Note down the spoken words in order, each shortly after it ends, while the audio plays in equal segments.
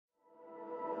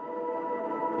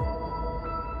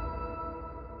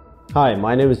Hi,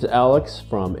 my name is Alex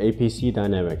from APC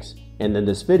Dynamics, and in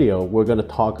this video we're going to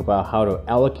talk about how to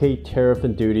allocate tariff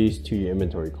and duties to your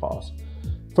inventory costs.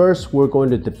 First, we're going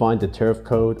to define the tariff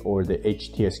code or the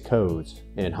HTS codes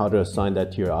and how to assign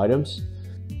that to your items.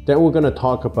 Then we're going to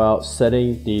talk about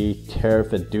setting the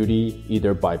tariff and duty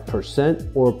either by percent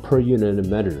or per unit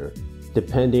measure,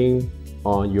 depending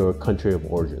on your country of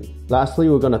origin. Lastly,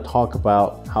 we're going to talk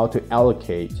about how to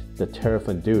allocate the tariff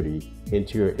and duty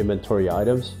into your inventory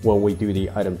items when we do the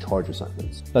item charge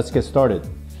assignments. Let's get started.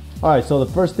 All right, so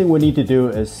the first thing we need to do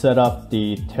is set up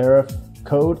the tariff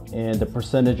code and the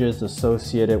percentages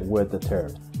associated with the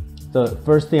tariff. The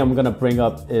first thing I'm going to bring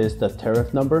up is the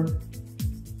tariff number.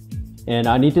 And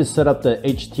I need to set up the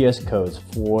HTS codes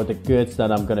for the goods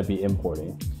that I'm going to be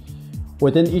importing.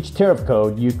 Within each tariff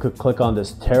code, you could click on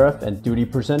this tariff and duty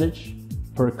percentage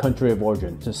per country of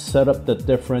origin to set up the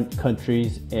different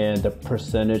countries and the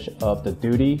percentage of the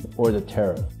duty or the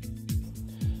tariff.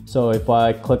 So if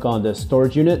I click on the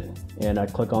storage unit and I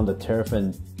click on the tariff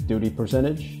and duty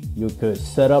percentage, you could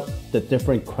set up the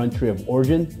different country of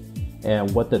origin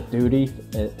and what the duty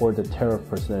or the tariff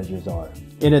percentages are.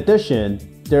 In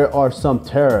addition, there are some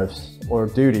tariffs or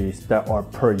duties that are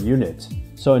per unit.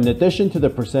 So in addition to the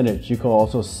percentage, you can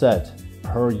also set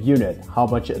per unit how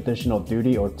much additional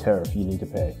duty or tariff you need to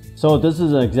pay. So this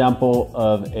is an example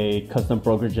of a custom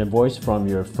brokerage invoice from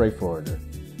your freight forwarder.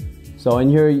 So in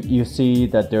here you see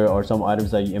that there are some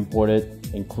items that you imported,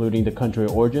 including the country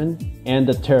of origin and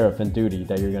the tariff and duty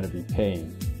that you're going to be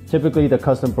paying. Typically the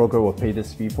custom broker will pay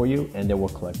this fee for you and they will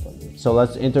collect from you. So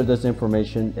let's enter this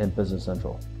information in Business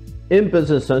Central. In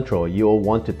Business Central, you'll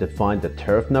want to define the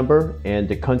tariff number and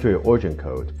the country of origin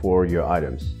code for your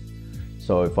items.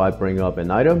 So if I bring up an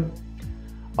item,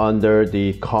 under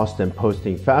the Cost and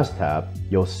Posting Fast tab,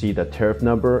 you'll see the tariff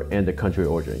number and the country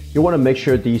of origin. You want to make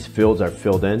sure these fields are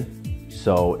filled in,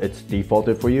 so it's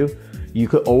defaulted for you. You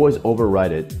could always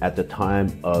override it at the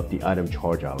time of the item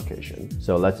charge allocation.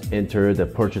 So let's enter the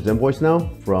purchase invoice now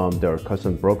from their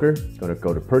custom broker. Gonna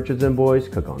go to purchase invoice,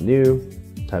 click on new,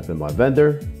 type in my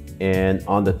vendor. And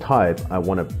on the type, I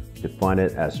want to define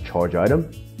it as charge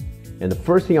item. And the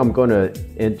first thing I'm going to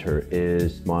enter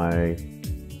is my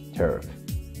tariff.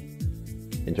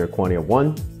 Enter quantity of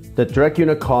 1. The direct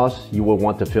unit cost, you will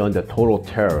want to fill in the total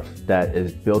tariff that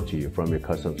is billed to you from your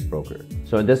customs broker.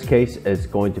 So in this case, it's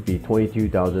going to be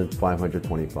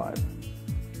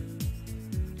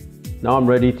 $22,525. Now I'm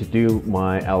ready to do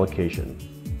my allocation.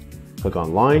 Click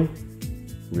on line,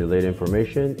 related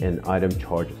information, and item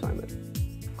charge assignment.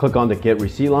 Click on the Get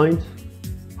Receipt Lines.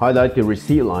 Highlight the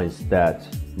receipt lines that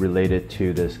related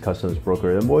to this customs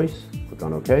broker invoice. Click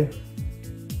on OK.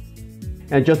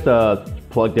 And just a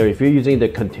plug there, if you're using the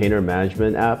container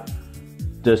management app,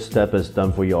 this step is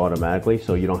done for you automatically,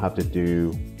 so you don't have to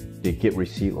do the Get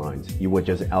Receipt Lines. You would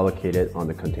just allocate it on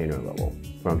the container level.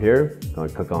 From here, I'm going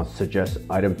to click on Suggest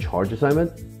Item Charge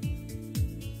Assignment.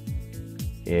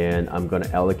 And I'm going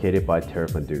to allocate it by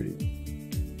tariff and duty.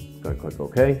 I'm going to click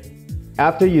OK.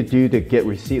 After you do the Get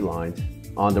Receipt Lines,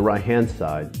 on the right hand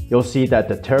side, you'll see that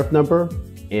the tariff number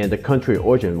and the country of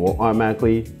origin will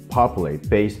automatically populate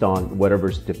based on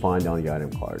whatever's defined on the item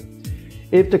card.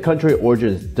 If the country of origin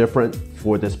is different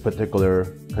for this particular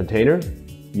container,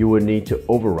 you would need to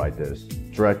override this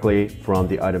directly from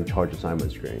the item charge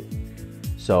assignment screen.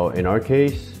 So in our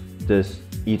case, this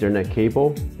Ethernet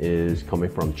cable is coming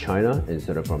from China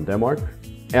instead of from Denmark.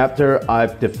 After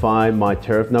I've defined my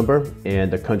tariff number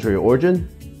and the country of origin,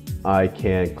 I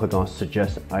can click on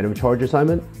Suggest Item Charge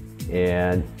Assignment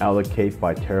and allocate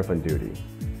by tariff and duty.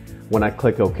 When I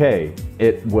click OK,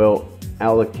 it will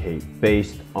allocate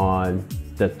based on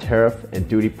the tariff and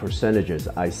duty percentages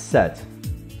I set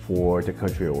for the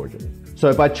country of origin. So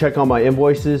if I check on my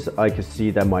invoices, I can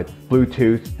see that my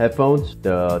Bluetooth headphones,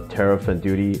 the tariff and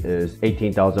duty is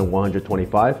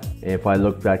 $18,125. And if I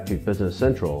look back to Business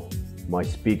Central, my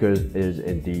speakers is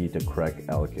indeed the correct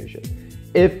allocation.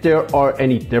 If there are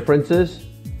any differences,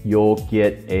 you'll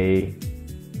get a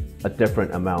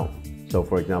different amount. So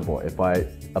for example, if I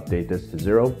update this to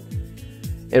 0,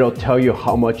 it'll tell you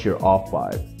how much you're off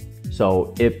by.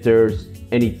 So if there's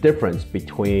any difference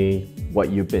between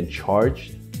what you've been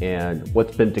charged and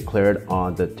what's been declared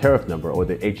on the tariff number or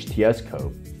the HTS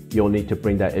code, you'll need to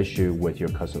bring that issue with your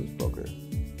customs broker.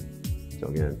 So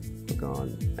again, click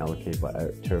on allocate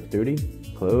by tariff duty,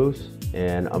 close,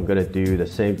 and I'm gonna do the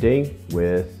same thing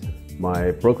with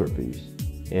my broker fees.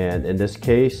 And in this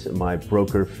case, my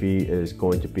broker fee is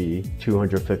going to be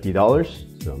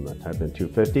 $250. So I'm gonna type in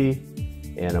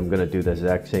 250, and I'm gonna do the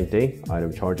exact same thing,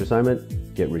 item charge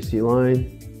assignment, get receipt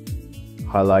line,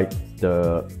 highlight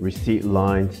the receipt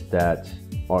lines that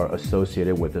are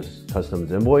associated with this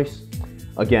customs invoice.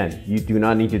 Again, you do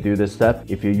not need to do this step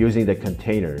if you're using the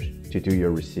containers to do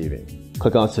your receiving.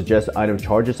 Click on Suggest Item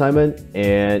Charge Assignment,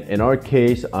 and in our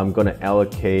case, I'm going to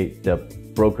allocate the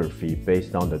broker fee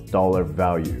based on the dollar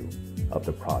value of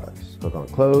the products. Click on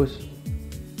Close.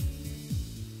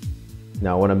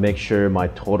 Now I want to make sure my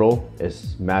total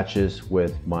matches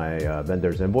with my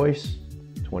vendor's invoice,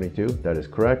 22, that is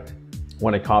correct.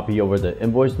 Want to copy over the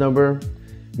invoice number,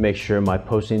 make sure my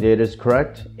posting date is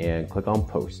correct, and click on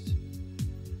Post.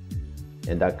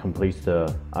 And that completes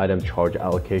the item charge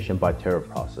allocation by tariff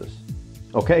process.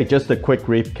 Okay, just a quick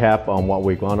recap on what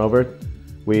we've gone over.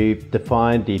 We've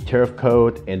defined the tariff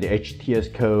code and the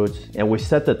HTS codes, and we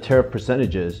set the tariff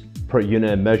percentages per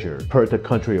unit and measure per the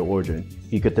country of origin.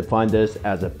 You could define this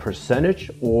as a percentage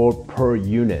or per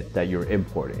unit that you're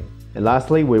importing. And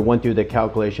lastly, we went through the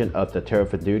calculation of the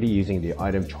tariff and duty using the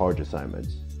item charge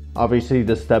assignments. Obviously,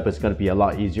 this step is going to be a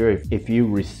lot easier if you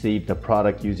receive the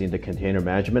product using the container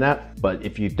management app. But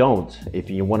if you don't, if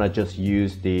you want to just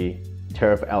use the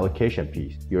tariff allocation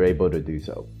piece, you're able to do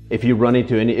so. If you run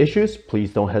into any issues,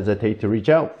 please don't hesitate to reach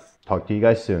out. Talk to you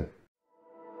guys soon.